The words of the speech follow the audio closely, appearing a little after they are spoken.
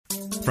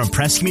From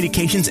Press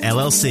Communications,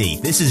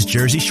 LLC, this is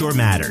Jersey Shore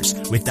Matters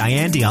with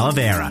Diane de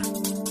Oliveira.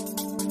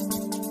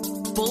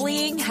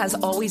 Bullying has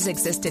always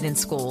existed in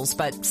schools,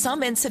 but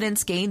some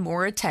incidents gain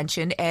more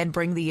attention and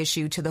bring the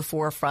issue to the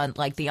forefront,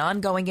 like the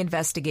ongoing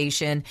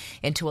investigation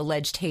into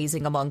alleged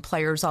hazing among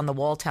players on the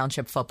Wall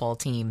Township football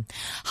team.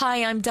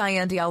 Hi, I'm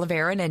Diane de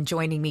Oliveira, and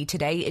joining me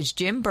today is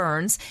Jim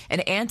Burns,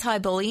 an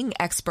anti-bullying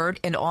expert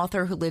and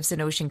author who lives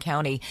in Ocean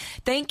County.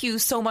 Thank you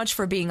so much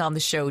for being on the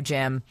show,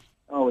 Jim.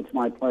 Oh, it's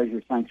my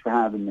pleasure. Thanks for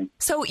having me.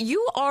 So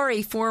you are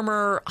a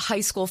former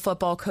high school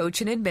football coach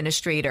and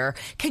administrator.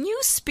 Can you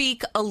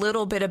speak a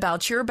little bit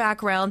about your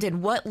background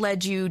and what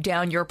led you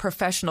down your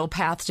professional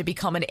path to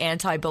become an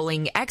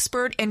anti-bullying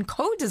expert and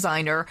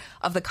co-designer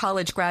of the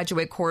college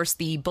graduate course,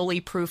 The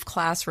Bully-Proof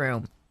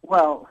Classroom?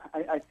 Well,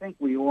 I think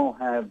we all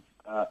have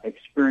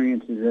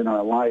experiences in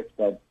our life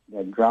that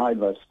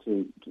drive us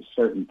to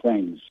certain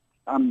things.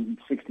 I'm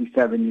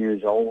 67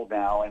 years old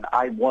now, and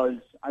I was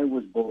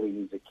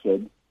bullied as a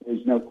kid.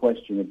 There's no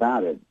question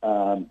about it.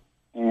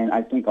 And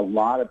I think a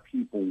lot of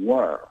people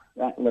were.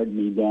 That led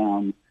me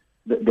down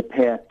the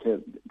path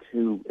to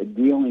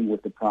dealing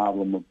with the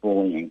problem of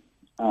bullying.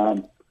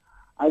 I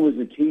was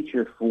a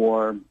teacher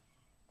for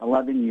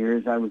 11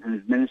 years. I was an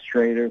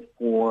administrator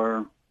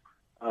for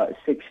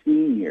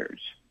 16 years.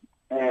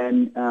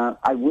 And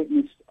I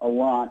witnessed a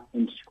lot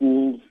in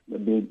schools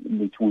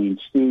between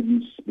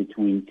students,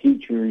 between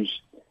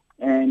teachers,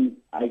 and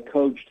I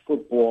coached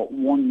football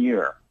 1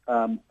 year.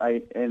 I'm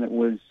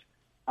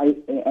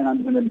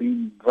going to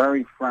be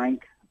very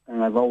frank,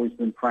 and I've always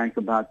been frank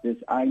about this.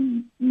 I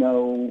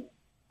knew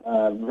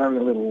very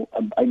little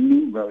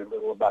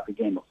about the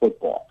game of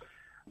football.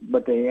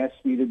 But they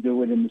asked me to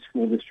do it in the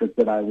school district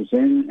that I was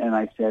in, and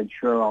I said,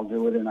 sure, I'll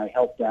do it, and I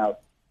helped out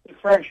the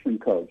freshman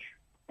coach.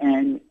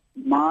 And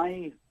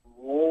my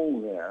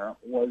role there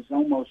was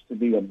almost to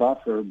be a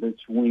buffer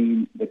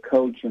between the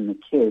coach and the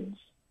kids,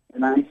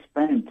 and I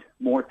spent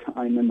more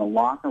time in the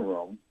locker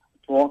room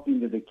talking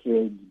to the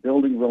kids,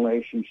 building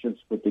relationships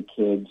with the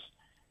kids,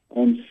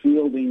 and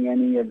fielding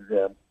any of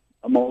the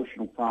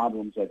emotional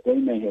problems that they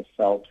may have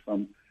felt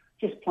from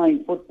just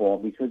playing football,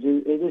 because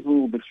it is a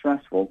little bit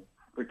stressful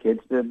for kids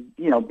to,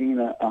 being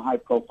a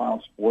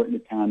high-profile sport in the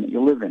town that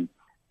you live in.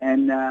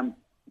 And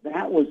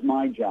that was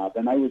my job,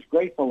 and I was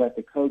grateful that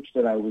the coach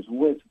that I was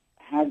with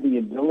had the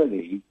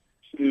ability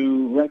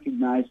to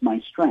recognize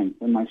my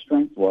strength, and my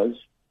strength was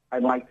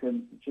I'd like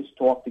to just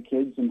talk to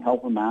kids and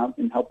help them out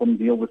and help them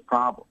deal with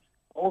problems.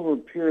 Over a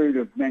period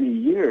of many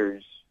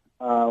years,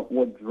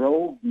 what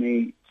drove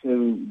me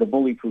to the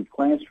Bully-Proof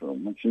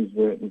Classroom, which is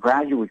the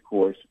graduate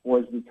course,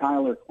 was the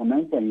Tyler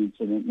Clemente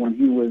incident when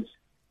he was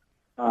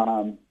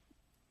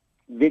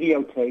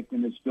videotaped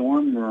in his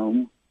dorm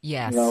room.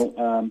 Yes.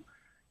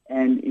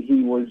 And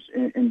he was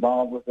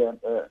involved with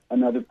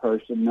another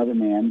person, another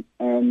man,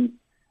 and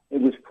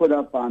it was put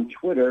up on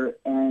Twitter,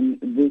 and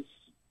this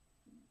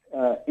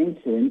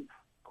incident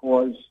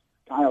caused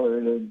Tyler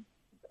to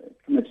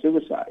commit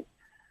suicide.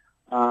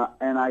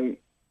 And I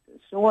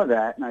saw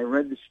that, and I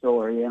read the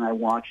story, and I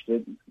watched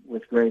it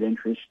with great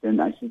interest, and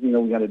I said,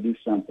 we got to do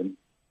something.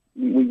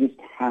 We just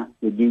have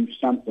to do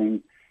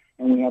something,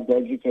 and we have to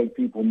educate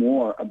people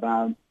more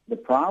about the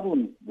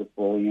problem with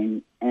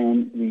bullying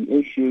and the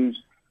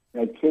issues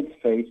that kids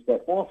face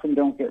that often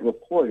don't get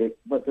reported,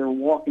 but they're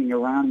walking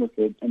around with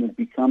it, and it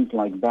becomes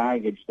like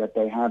baggage that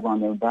they have on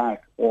their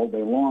back all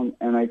day long,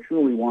 and I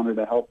truly wanted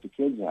to help the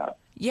kids out.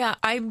 Yeah,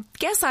 I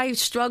guess I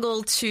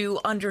struggle to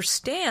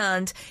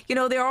understand,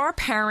 there are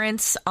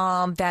parents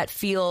that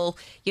feel,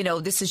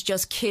 this is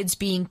just kids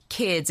being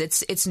kids.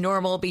 It's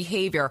normal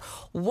behavior.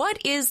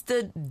 What is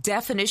the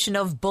definition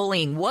of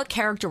bullying? What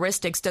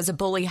characteristics does a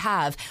bully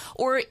have?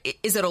 Or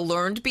is it a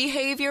learned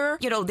behavior?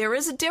 There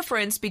is a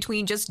difference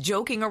between just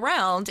joking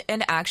around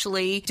and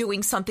actually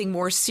doing something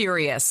more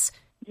serious.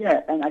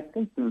 Yeah, and I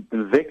think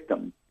the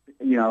victim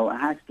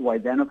has to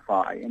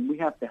identify, and we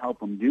have to help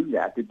them do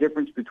that, the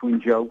difference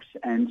between jokes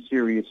and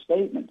serious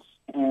statements.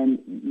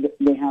 And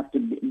they have to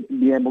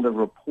be able to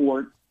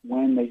report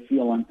when they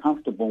feel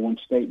uncomfortable when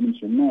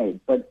statements are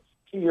made. But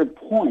to your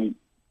point,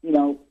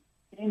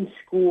 in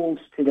schools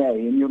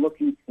today, and you're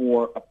looking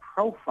for a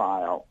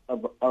profile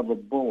of a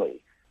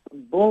bully,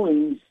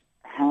 bullies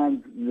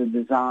have the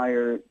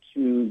desire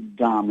to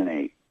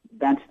dominate.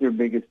 That's their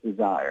biggest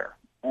desire,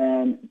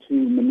 and to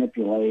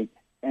manipulate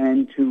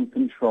and to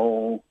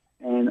control,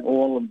 and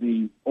all of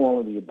the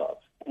above.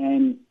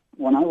 And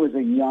when I was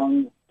a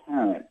young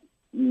parent,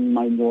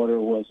 my daughter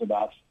was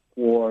about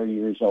 4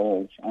 years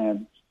old.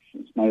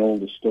 She's my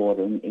oldest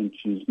daughter, and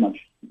she's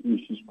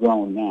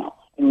grown now.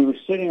 And we were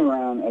sitting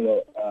around at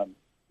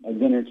a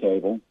dinner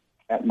table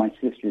at my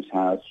sister's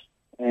house,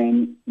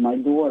 and my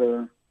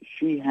daughter,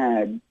 she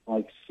had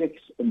like 6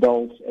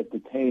 adults at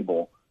the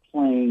table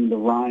playing the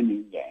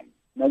rhyming game.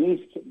 Now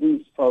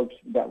these folks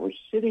that were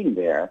sitting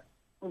there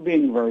were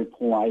being very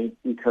polite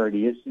and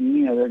courteous,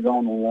 and, they're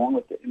going along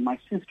with it. And my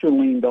sister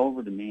leaned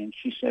over to me, and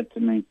she said to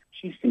me,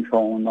 she's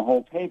controlling the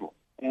whole table.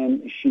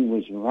 And she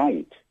was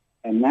right.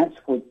 And that's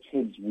what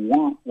kids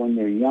want when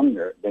they're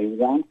younger. They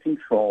want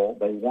control.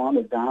 They want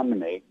to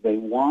dominate. They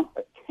want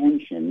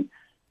attention.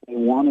 They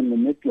want to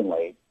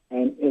manipulate.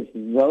 And if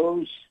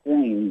those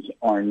things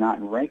are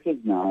not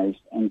recognized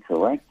and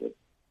corrected,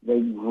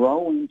 they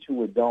grow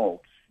into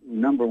adults,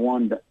 number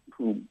one,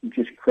 who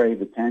just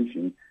crave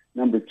attention.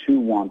 Number two,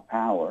 want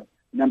power.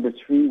 Number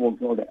three, will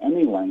go to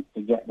any length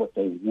to get what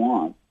they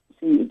want.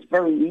 See, it's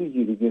very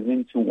easy to give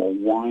in to a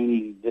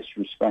whining,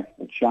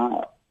 disrespectful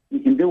child. You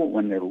can do it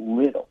when they're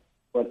little.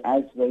 But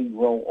as they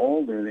grow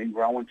older, they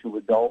grow into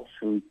adults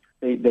who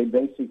they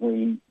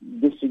basically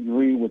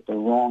disagree with the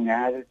wrong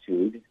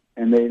attitude,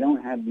 and they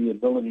don't have the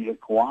ability to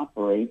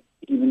cooperate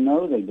even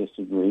though they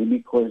disagree,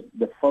 because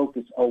the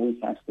focus always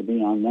has to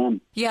be on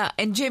them. Yeah,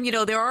 and Jim,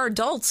 there are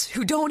adults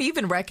who don't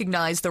even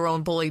recognize their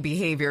own bully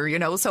behavior,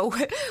 So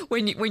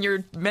when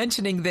you're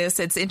mentioning this,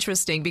 it's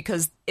interesting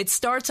because it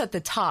starts at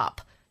the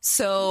top.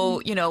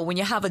 So, when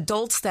you have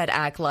adults that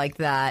act like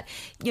that,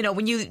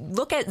 when you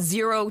look at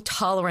zero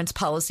tolerance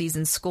policies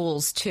in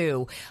schools,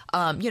 too,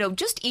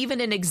 just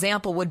even an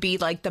example would be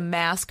like the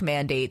mask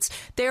mandates.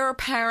 There are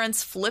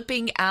parents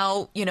flipping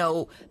out,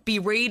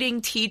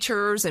 berating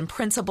teachers and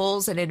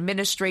principals and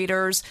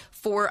administrators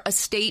for a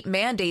state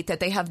mandate that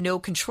they have no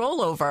control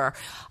over.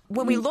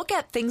 When we look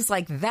at things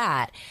like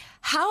that,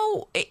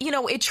 how,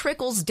 it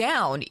trickles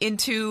down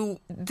into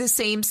the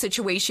same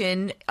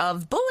situation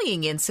of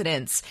bullying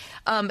incidents.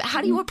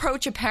 How do you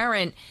approach a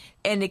parent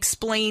and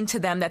explain to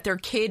them that their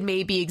kid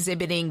may be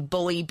exhibiting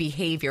bully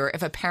behavior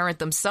if a parent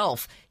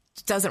themselves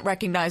doesn't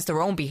recognize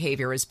their own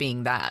behavior as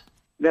being that?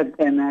 That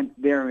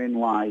therein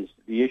lies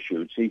the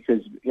issue. See,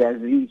 because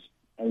as these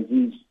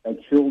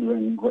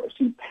children grow,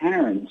 see,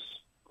 parents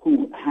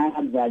who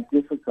have that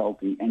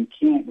difficulty and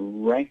can't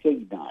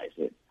recognize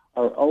it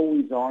are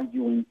always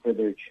arguing for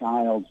their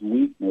child's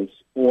weakness,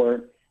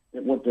 or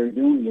that what they're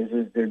doing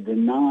is they're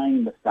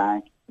denying the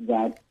fact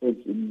that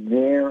it's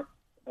their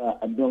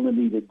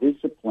ability to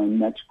discipline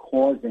that's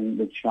causing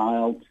the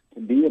child to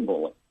be a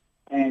bully.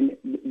 And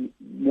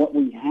what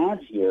we have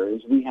here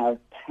is we have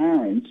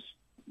parents,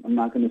 I'm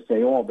not going to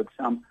say all, but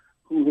some,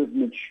 who have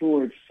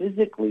matured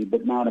physically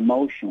but not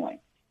emotionally.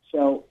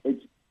 So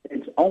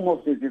it's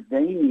almost as if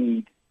they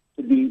need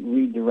to be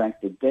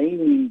redirected. They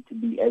need to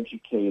be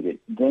educated.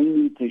 They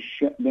need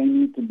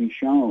to be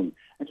shown.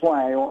 That's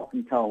why I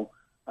often tell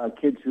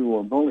kids who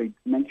are bullied,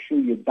 make sure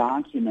you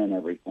document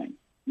everything.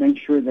 Make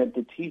sure that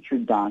the teacher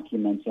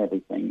documents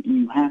everything.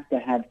 You have to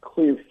have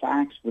clear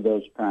facts for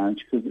those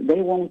parents, because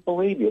they won't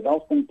believe you. They'll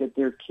think that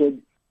their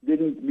kid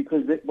didn't,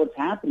 because what's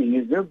happening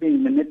is they're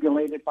being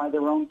manipulated by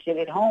their own kid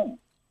at home.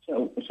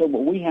 So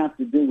what we have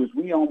to do is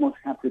we almost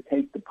have to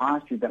take the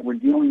posture that we're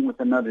dealing with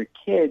another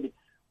kid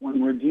when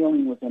we're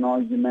dealing with an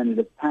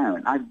argumentative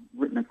parent. I've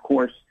written a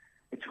course,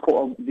 it's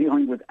called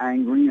Dealing with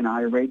Angry and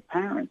Irate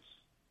Parents.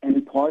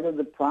 And part of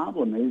the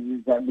problem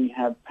is that we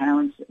have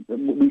parents,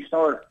 we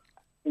start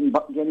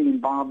getting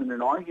involved in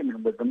an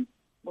argument with them,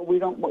 but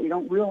what you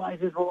don't realize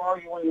is we're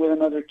arguing with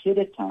another kid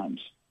at times.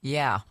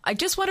 Yeah. I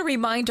just want to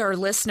remind our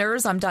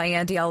listeners, I'm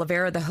Diane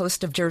D'Oliveira, the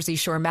host of Jersey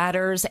Shore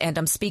Matters, and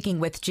I'm speaking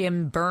with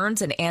Jim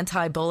Burns, an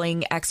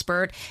anti-bullying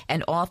expert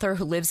and author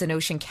who lives in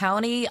Ocean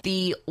County.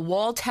 The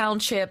Wall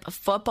Township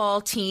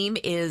football team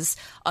is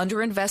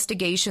under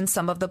investigation,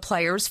 some of the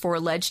players, for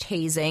alleged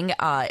hazing.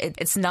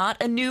 It's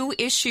not a new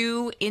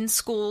issue in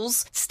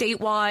schools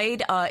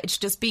statewide. It's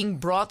just being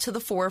brought to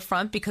the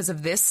forefront because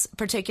of this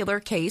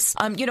particular case.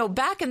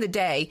 Back in the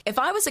day, if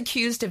I was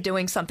accused of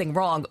doing something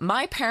wrong,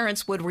 my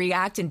parents would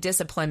react and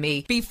discipline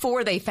me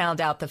before they found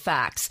out the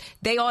facts.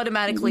 They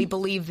automatically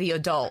believe the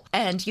adult.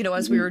 And,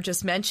 as we were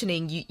just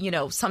mentioning,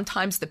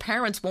 sometimes the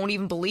parents won't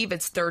even believe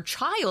it's their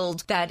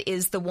child that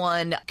is the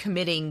one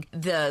committing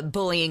the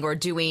bullying or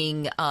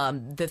doing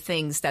the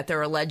things that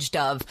they're alleged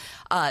of.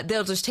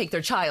 They'll just take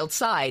their child's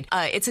side.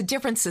 It's a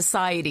different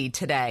society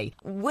today.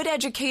 Would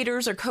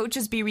educators or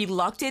coaches be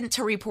reluctant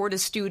to report a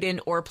student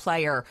or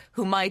player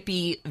who might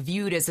be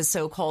viewed as a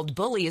so-called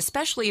bully,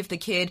 especially if the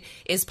kid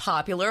is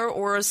popular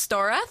or a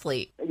star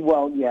athlete?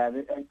 Well, yeah,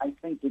 I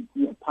think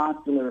that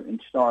popular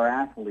and star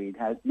athlete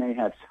may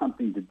have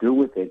something to do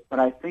with it, but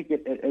I think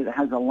it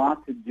has a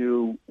lot to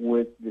do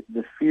with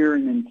the fear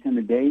and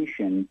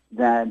intimidation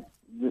that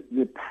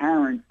the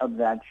parent of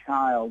that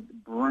child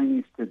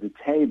brings to the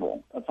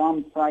table. If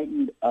I'm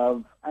frightened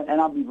of, and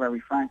I'll be very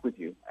frank with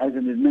you, as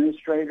an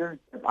administrator,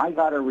 if I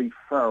got a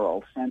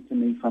referral sent to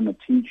me from a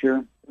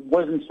teacher, it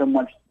wasn't so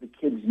much the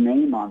kid's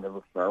name on the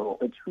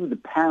referral, it's who the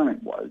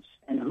parent was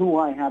and who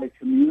I had to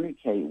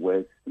communicate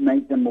with to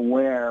make them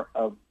aware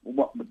of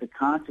what the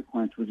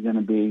consequence was going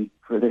to be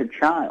for their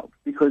child.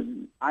 Because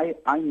I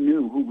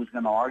knew who was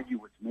going to argue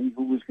with me,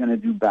 who was going to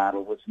do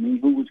battle with me,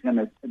 who was going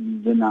to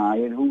deny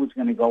it, who was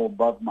going to go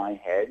above my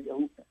head.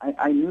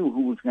 I knew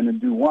who was going to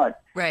do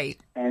what. Right.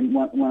 And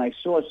when I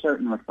saw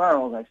certain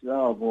referrals, I said,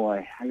 oh,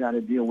 boy, I got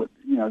to deal with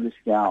this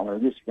gal or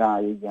this guy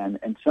again,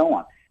 and so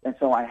on. And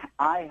so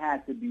I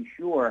had to be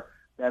sure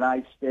that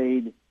I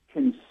stayed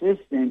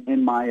consistent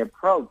in my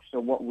approach. So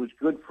what was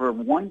good for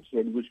one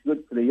kid was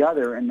good for the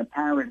other, and the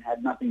parent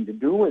had nothing to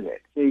do with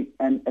it. See,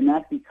 and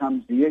that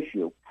becomes the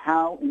issue.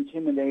 How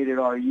intimidated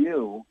are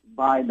you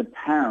by the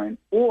parent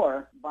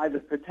or by the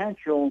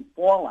potential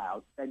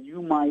fallout that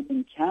you might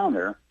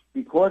encounter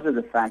because of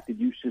the fact that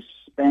you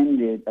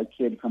suspended a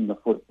kid from the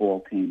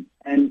football team?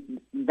 And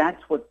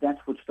that's what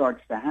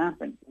starts to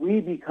happen.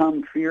 We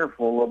become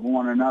fearful of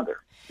one another.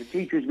 The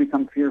teachers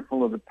become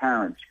fearful of the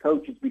parents.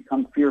 Coaches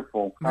become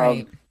fearful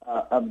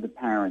of the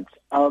parents,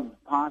 of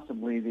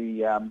possibly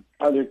the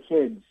other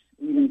kids.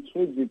 Even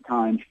kids at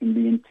times can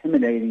be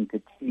intimidating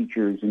to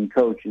teachers and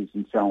coaches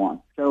and so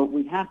on. So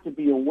we have to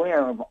be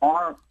aware of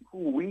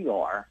who we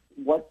are,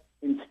 what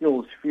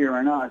instills fear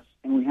in us,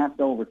 and we have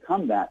to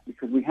overcome that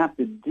because we have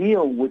to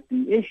deal with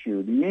the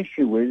issue. The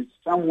issue is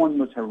someone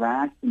was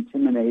harassed,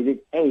 intimidated,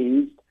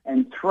 hazed,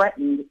 and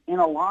threatened in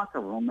a locker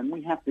room, and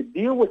we have to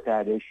deal with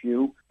that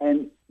issue.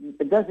 And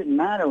it doesn't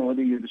matter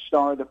whether you're the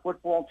star of the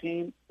football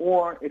team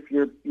or if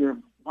your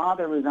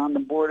father is on the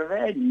board of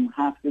ed, you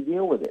have to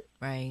deal with it.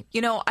 Right. You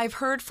know, I've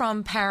heard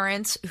from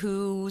parents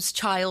whose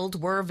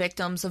child were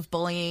victims of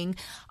bullying,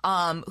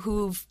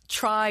 who've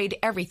tried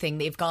everything.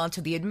 They've gone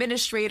to the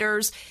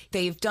administrators.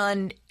 They've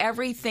done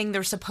everything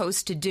they're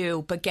supposed to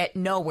do, but get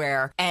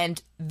nowhere.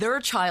 And their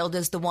child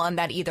is the one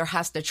that either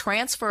has to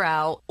transfer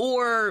out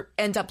or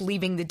end up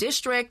leaving the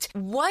district.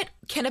 What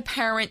can a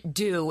parent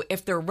do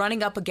if they're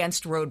running up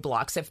against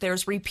roadblocks? If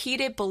there's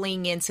repeated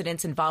bullying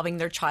incidents involving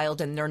their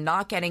child and they're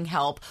not getting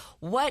help,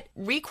 what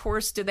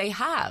recourse do they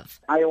have?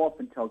 I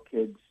often tell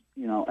kids,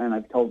 and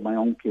I've told my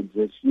own kids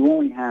this, you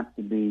only have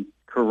to be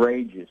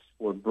courageous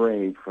or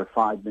brave for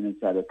 5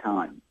 minutes at a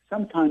time,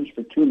 sometimes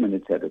for 2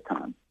 minutes at a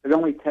time. It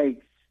only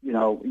takes,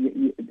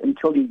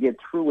 until you get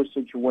through a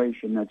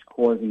situation that's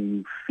causing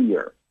you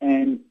fear.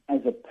 And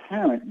as a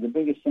parent, the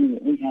biggest thing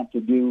that we have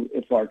to do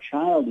if our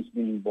child is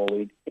being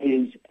bullied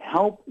is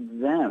help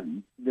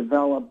them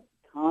develop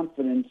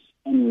confidence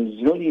and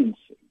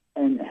resiliency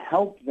and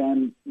help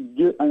them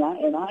do, and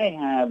I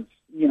have,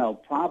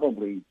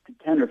 probably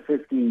 10 or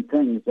 15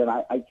 things that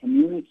I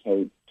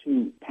communicate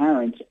to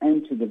parents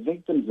and to the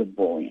victims of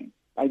bullying.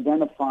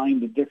 Identifying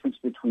the difference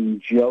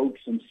between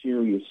jokes and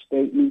serious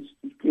statements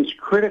is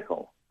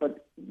critical.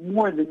 But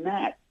more than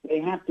that, they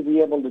have to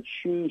be able to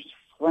choose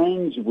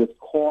friends with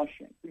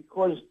caution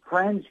because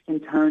friends can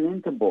turn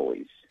into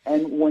bullies.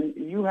 And when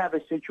you have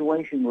a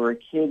situation where a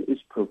kid is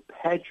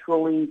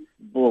perpetually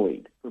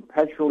bullied,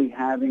 perpetually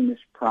having this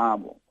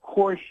problem, of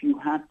course you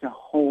have to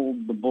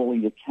hold the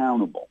bully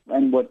accountable.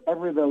 And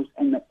whatever those,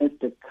 and if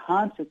the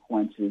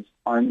consequences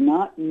are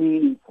not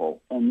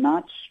meaningful and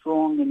not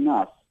strong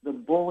enough, the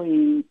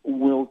bullying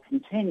will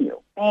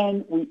continue.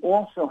 And we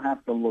also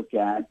have to look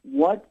at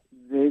what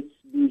this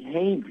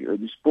behavior,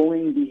 this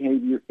bullying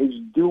behavior, is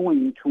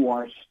doing to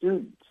our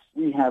students.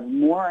 We have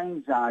more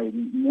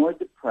anxiety, more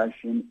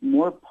depression,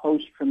 more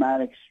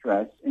post-traumatic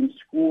stress in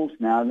schools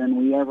now than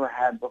we ever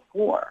had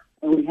before.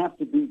 And we have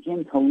to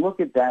begin to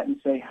look at that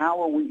and say,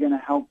 how are we going to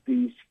help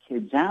these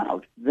kids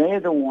out? They're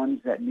the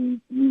ones that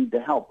need the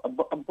help.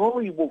 A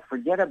bully will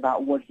forget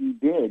about what he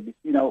did,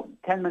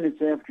 10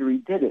 minutes after he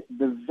did it.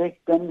 The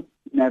victim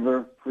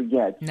never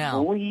forgets.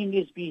 No. Bullying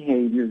is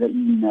behavior that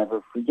you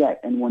never forget.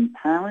 And when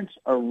parents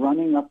are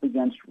running up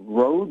against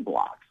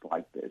roadblocks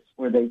like this,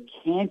 where they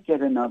can't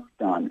get enough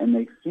done and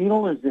they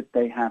feel as if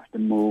they have to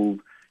move,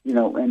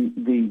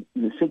 and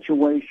the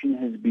situation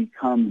has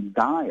become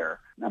dire,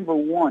 number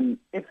one,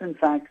 if in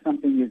fact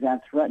something is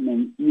that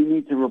threatening, you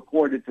need to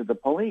report it to the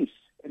police.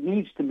 It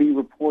needs to be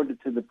reported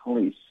to the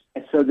police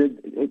so that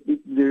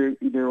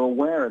they're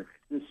aware of it.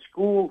 The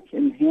school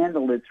can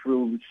handle it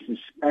through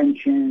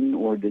suspension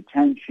or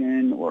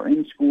detention or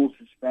in-school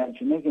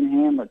suspension. They can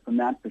handle it from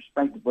that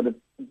perspective.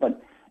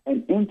 But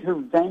an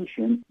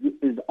intervention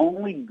is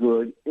only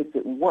good if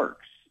it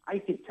works. I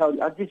could tell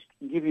you, I'll just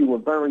give you a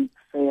very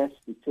fast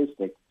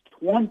statistic.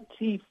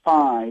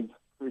 25%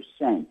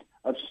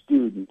 of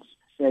students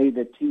say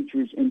that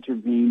teachers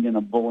intervened in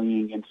a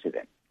bullying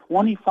incident.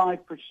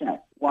 25%,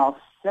 while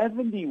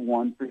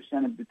 71%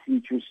 of the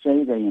teachers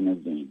say they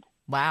intervened.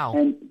 Wow.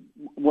 And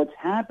what's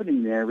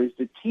happening there is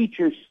the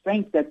teachers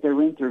think that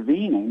they're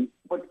intervening,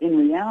 but in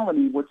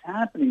reality what's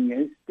happening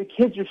is the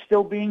kids are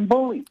still being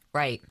bullied.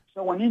 Right.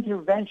 So an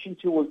intervention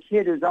to a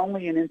kid is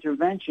only an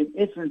intervention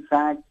if, in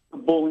fact, the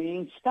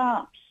bullying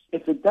stops.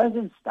 If it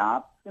doesn't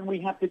stop, then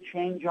we have to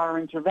change our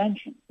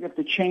intervention. We have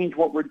to change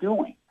what we're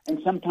doing. And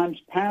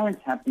sometimes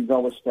parents have to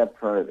go a step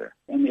further.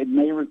 And it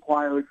may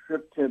require a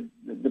trip to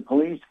the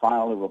police,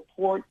 file a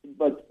report,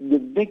 but the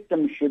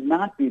victim should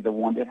not be the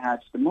one that has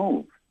to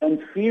move. And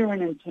fear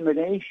and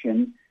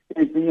intimidation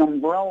is the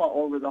umbrella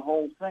over the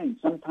whole thing.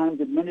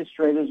 Sometimes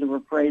administrators are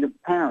afraid of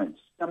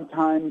parents.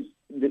 Sometimes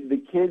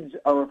the kids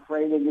are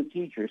afraid of the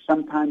teachers.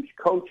 Sometimes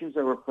coaches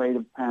are afraid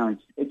of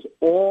parents. It's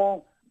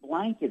all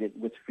blanketed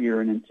with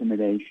fear and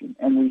intimidation.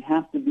 And we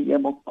have to be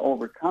able to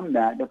overcome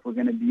that if we're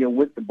going to deal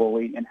with the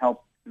bully and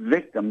help the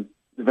victim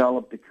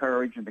develop the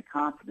courage and the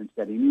confidence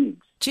that he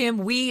needs. Jim,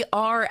 we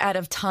are out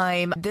of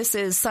time. This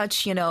is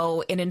such,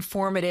 an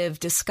informative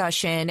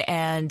discussion,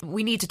 and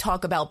we need to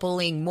talk about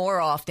bullying more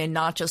often,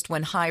 not just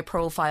when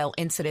high-profile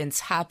incidents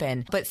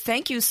happen. But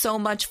thank you so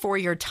much for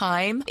your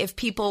time. If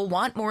people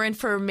want more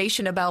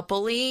information about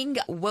bullying,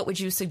 what would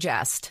you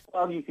suggest?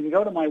 Well, you can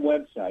go to my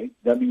website,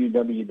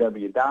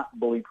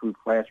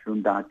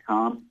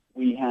 www.bullyproofclassroom.com.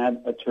 We have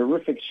a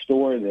terrific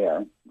store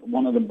there.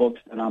 One of the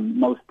books that I'm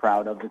most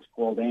proud of, it's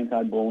called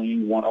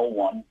Anti-Bullying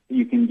 101.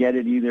 You can get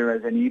it either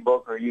as an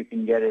ebook or you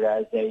can get it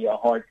as a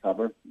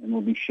hardcover, and it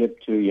will be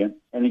shipped to you.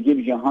 And it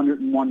gives you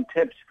 101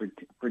 tips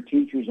for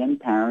teachers and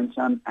parents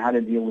on how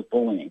to deal with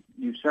bullying.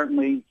 You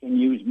certainly can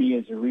use me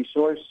as a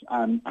resource.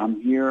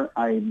 I'm here.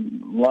 I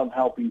love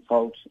helping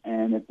folks,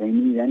 and if they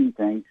need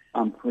anything,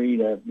 I'm free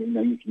to,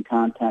 you can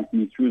contact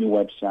me through the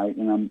website,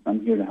 and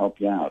I'm here to help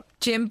you out.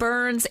 Jim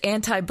Burns,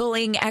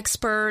 anti-bullying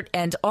expert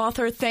and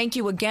author, thank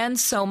you again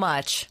so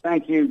much.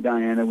 Thank you,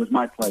 Diane. It was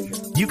my pleasure.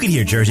 You can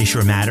hear Jersey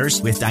Shore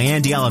Matters with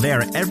Diane de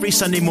Oliveira every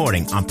Sunday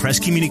morning on Press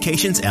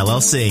Communications,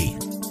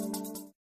 LLC.